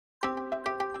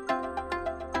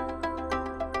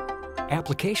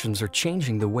applications are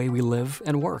changing the way we live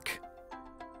and work.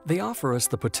 They offer us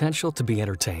the potential to be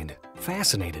entertained,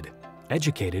 fascinated,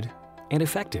 educated, and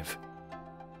effective.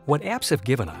 What apps have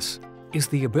given us is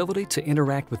the ability to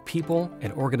interact with people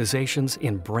and organizations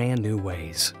in brand new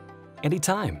ways.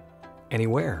 Anytime,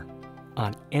 anywhere,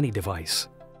 on any device.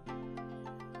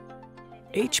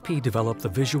 HP developed the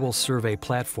Visual Survey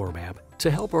Platform app to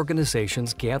help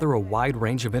organizations gather a wide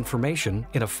range of information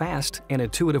in a fast and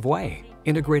intuitive way,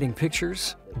 integrating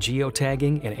pictures,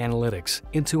 geotagging, and analytics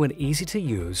into an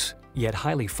easy-to-use, yet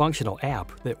highly functional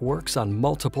app that works on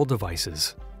multiple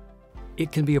devices.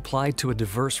 It can be applied to a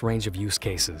diverse range of use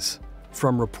cases,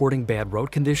 from reporting bad road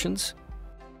conditions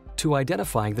to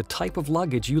identifying the type of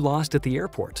luggage you lost at the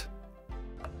airport.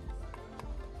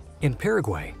 In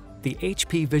Paraguay, the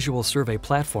HP Visual Survey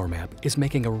Platform app is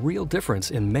making a real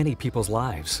difference in many people's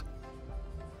lives.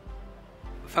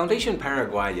 Fundación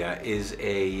Paraguaya is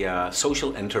a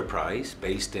social enterprise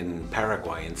based in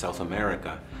Paraguay in South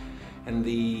America, and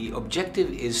the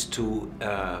objective is to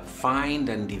find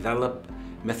and develop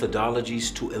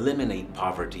methodologies to eliminate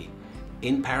poverty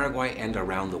in Paraguay and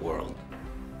around the world.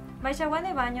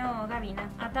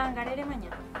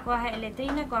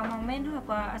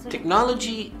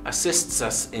 Technology assists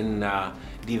us in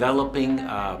developing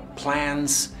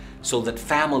plans so that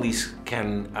families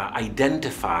can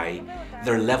identify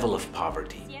their level of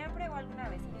poverty.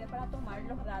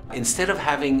 Instead of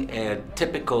having a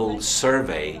typical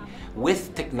survey,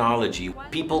 with technology,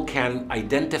 people can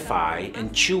identify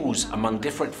and choose among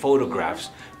different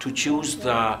photographs to choose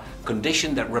the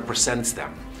condition that represents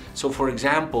them. So for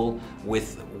example,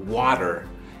 with water,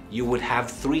 you would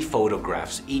have 3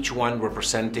 photographs, each one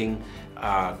representing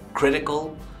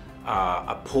critical,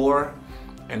 a poor,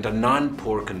 and a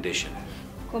non-poor condition.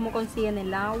 ¿Cómo consiguen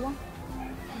el agua?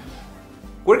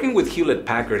 Working with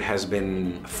Hewlett-Packard has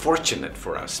been fortunate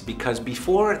for us because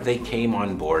before they came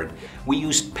on board, we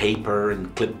used paper and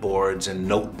clipboards and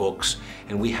notebooks,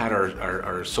 and we had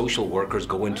our social workers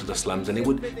go into the slums, and it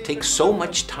would take so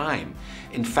much time.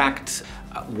 In fact,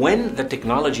 when the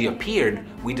technology appeared,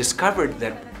 we discovered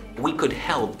that we could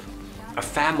help a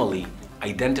family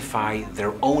identify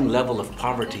their own level of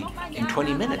poverty in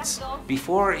 20 minutes.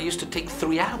 Before, it used to take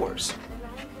 3 hours.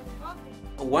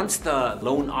 Once the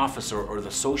loan officer or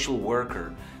the social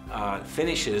worker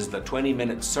finishes the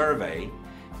 20-minute survey,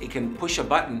 it can push a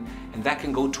button and that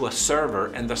can go to a server,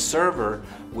 and the server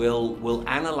will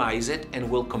analyze it and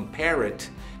will compare it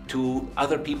to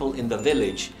other people in the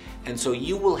village. And so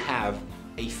you will have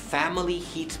a family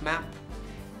heat map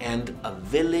and a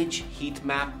village heat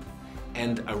map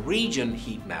and a region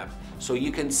heat map. So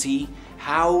you can see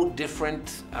how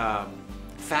different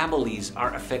families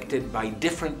are affected by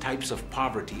different types of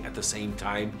poverty at the same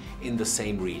time in the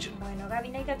same region.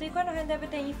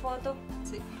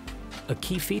 A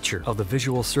key feature of the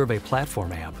Visual Survey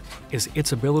Platform app is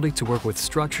its ability to work with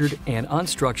structured and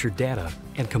unstructured data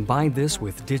and combine this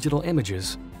with digital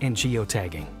images and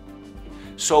geotagging.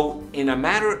 So in a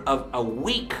matter of a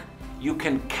week, you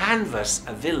can canvass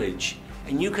a village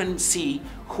and you can see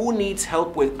who needs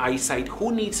help with eyesight,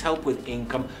 who needs help with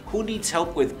income, who needs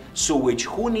help with sewage,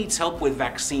 who needs help with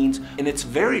vaccines, and it's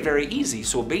very, very easy.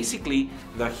 So basically,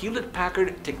 the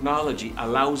Hewlett-Packard technology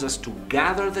allows us to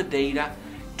gather the data,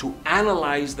 to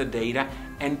analyze the data,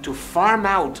 and to farm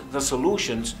out the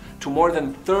solutions to more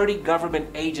than 30 government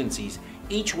agencies,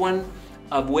 each one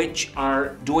of which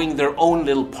are doing their own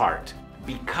little part.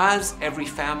 Because every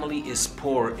family is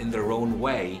poor in their own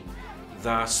way,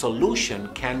 the solution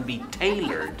can be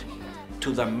tailored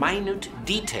to the minute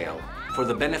detail for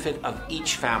the benefit of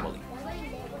each family.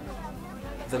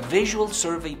 The visual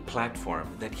survey platform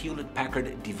that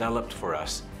Hewlett-Packard developed for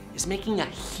us is making a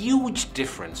huge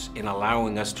difference in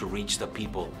allowing us to reach the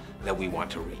people that we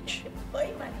want to reach.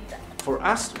 For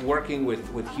us, working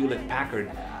with Hewlett-Packard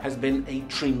has been a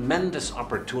tremendous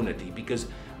opportunity because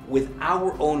with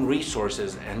our own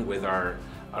resources and with our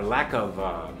lack of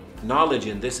knowledge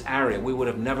in this area, we would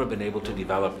have never been able to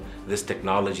develop this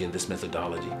technology and this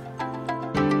methodology.